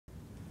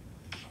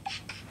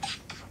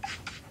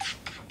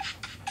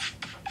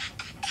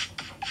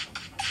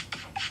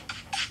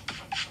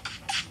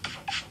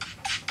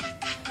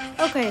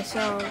Okay,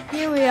 so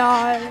here we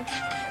are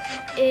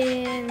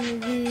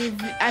in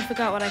I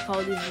forgot what I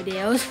call these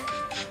videos.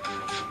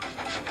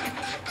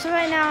 So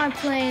right now I'm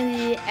playing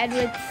the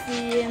Edward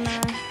theme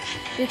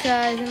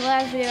because in the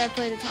last video I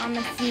played the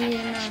Thomas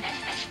theme,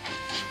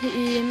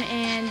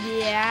 and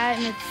yeah,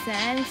 it makes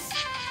sense.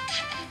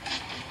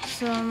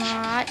 So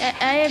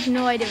I have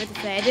no idea what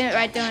to say. I didn't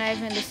write down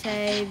anything to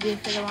say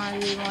because I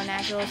wanted to be more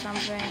natural or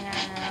something. I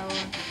don't know.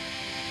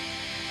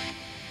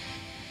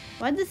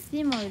 Why did the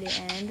theme already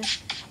end?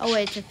 Oh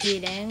wait, it's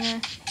repeating.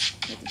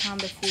 With the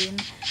Thomas theme.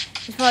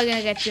 It's probably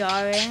gonna get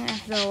jarring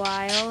after a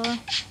while.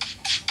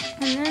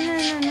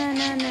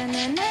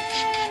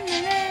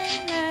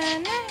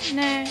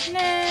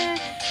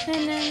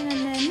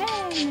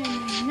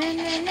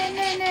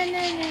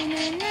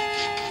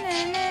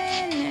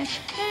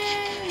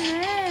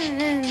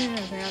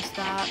 Okay, I'll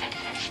stop.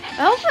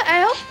 I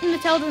hope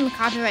Mattel doesn't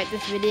copyright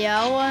this video.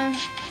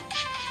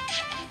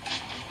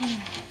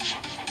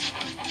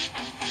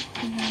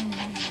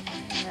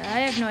 I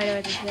have no idea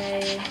what to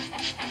say.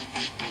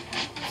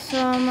 So,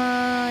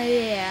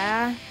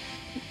 yeah.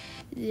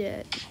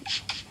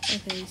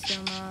 Okay, so,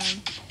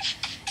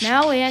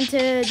 now we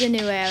enter the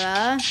new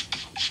era.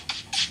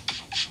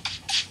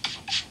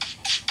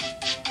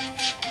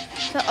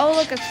 So, oh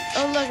look,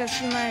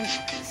 it's my,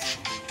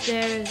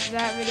 there's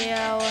that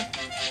video.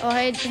 Oh,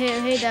 hey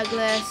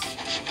Douglas.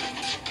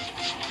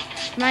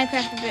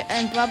 Minecraft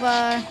and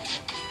Bubba.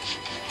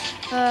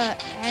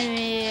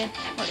 Henry.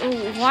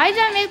 Why did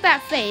I make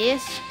that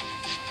face?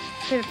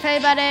 Hit the play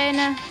button.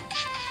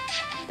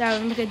 That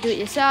would make it do it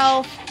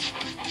yourself.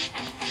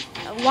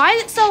 Why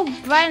is it so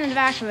bright in the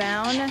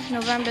background?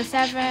 November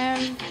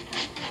 7th.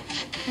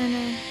 And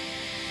then,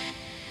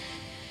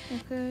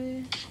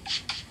 okay.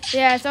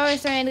 Yeah, it's always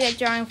starting to get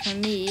jarring for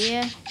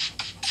me.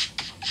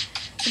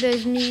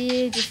 There's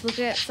me just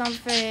looking at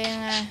something.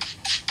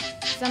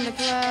 December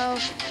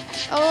 12th.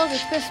 Oh, look,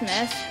 it's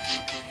Christmas.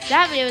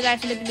 That video was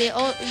actually going to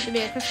be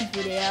a Christmas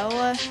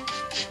video.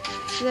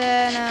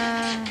 Then,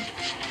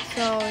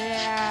 so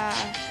yeah.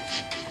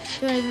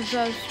 Doing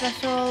something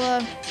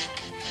special.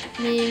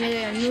 Me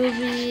making a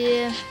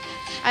movie.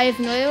 I have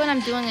no idea what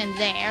I'm doing in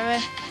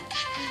there.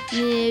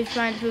 Me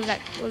trying to prove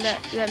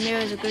that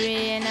mirrors are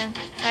green.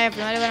 I have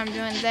no idea what I'm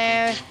doing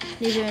there.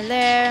 Me doing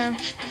there.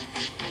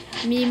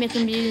 Me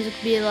making music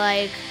be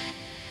like.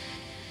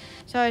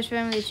 Sorry,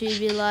 Family Tree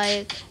be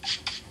like.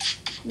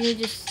 Me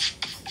just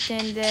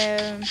stand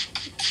there.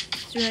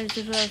 Doing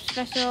something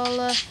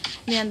special.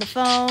 Me on the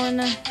phone.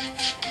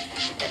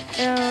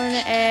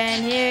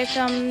 And here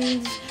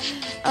comes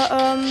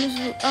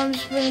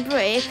spring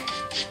break.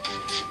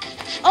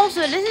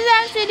 Also, this is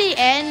actually the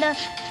end.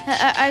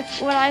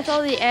 What I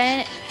call the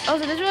end.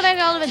 Also, this is what I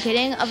call the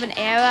beginning of an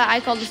era I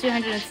call the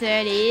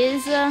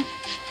 230s.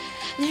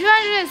 The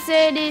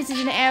 230s is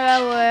an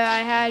era where I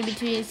had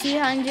between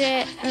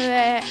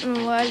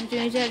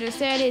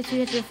 230 and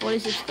 240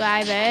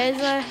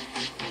 subscribers.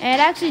 And it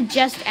actually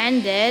just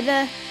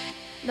ended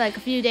like a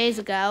few days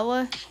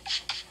ago.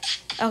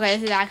 Okay,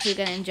 this is actually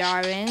getting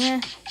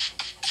jarring.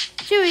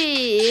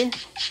 Chewie!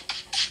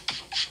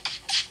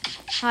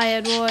 Hi,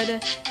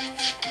 Edward.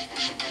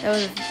 That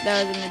was a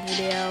good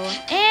video.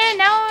 And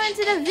now we're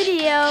into the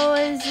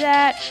videos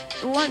that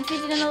weren't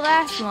featured in the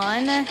last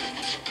one.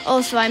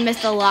 Also, I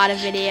missed a lot of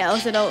videos,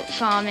 so don't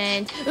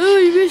comment, oh,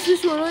 you missed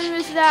this one, oh, you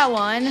missed that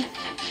one.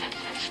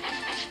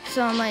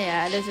 So,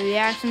 yeah, there's a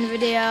reaction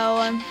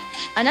video.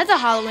 Another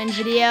Halloween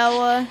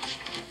video.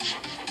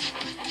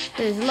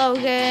 There's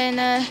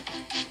Logan.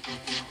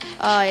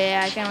 Oh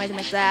yeah, I can't wait to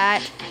make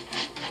that.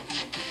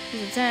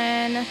 Here's a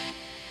 10.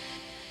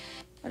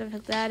 What the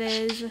heck that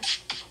is.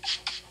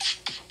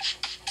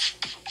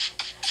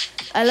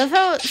 I love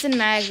how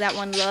cinematic that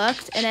one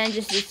looked, and then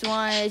just this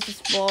one is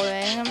just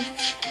boring.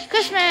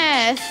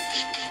 Christmas!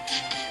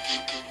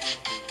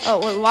 Oh,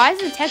 wait, why is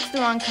the text the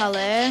wrong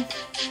color?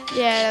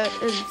 Yeah,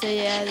 so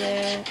yeah,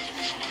 there.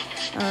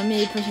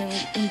 Me pushing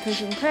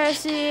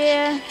Percy.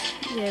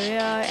 There we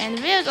are, and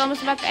the video's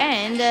almost about to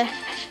end.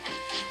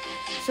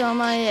 So,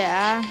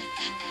 yeah.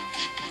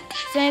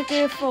 Thank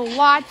you for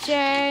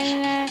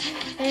watching.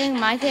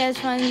 My kid has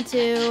fun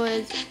too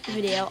with the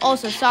video.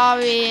 Also,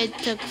 sorry it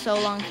took so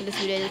long for this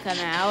video to come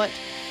out.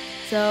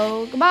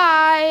 So,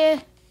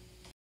 goodbye.